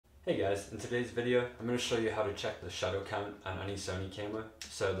Hey guys, in today's video, I'm going to show you how to check the shutter count on any Sony camera.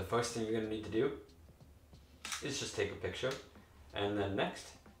 So the first thing you're going to need to do is just take a picture. And then next,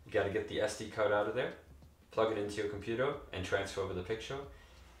 you got to get the SD card out of there, plug it into your computer, and transfer over the picture.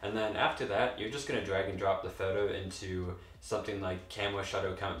 And then after that, you're just going to drag and drop the photo into something like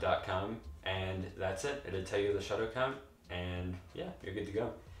camerashuttercount.com, and that's it. It'll tell you the shutter count, and yeah, you're good to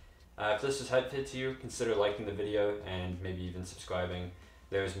go. If this was helpful to you, consider liking the video and maybe even subscribing.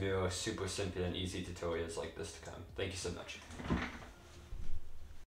 There's more super simple and easy tutorials like this to come. Thank you so much.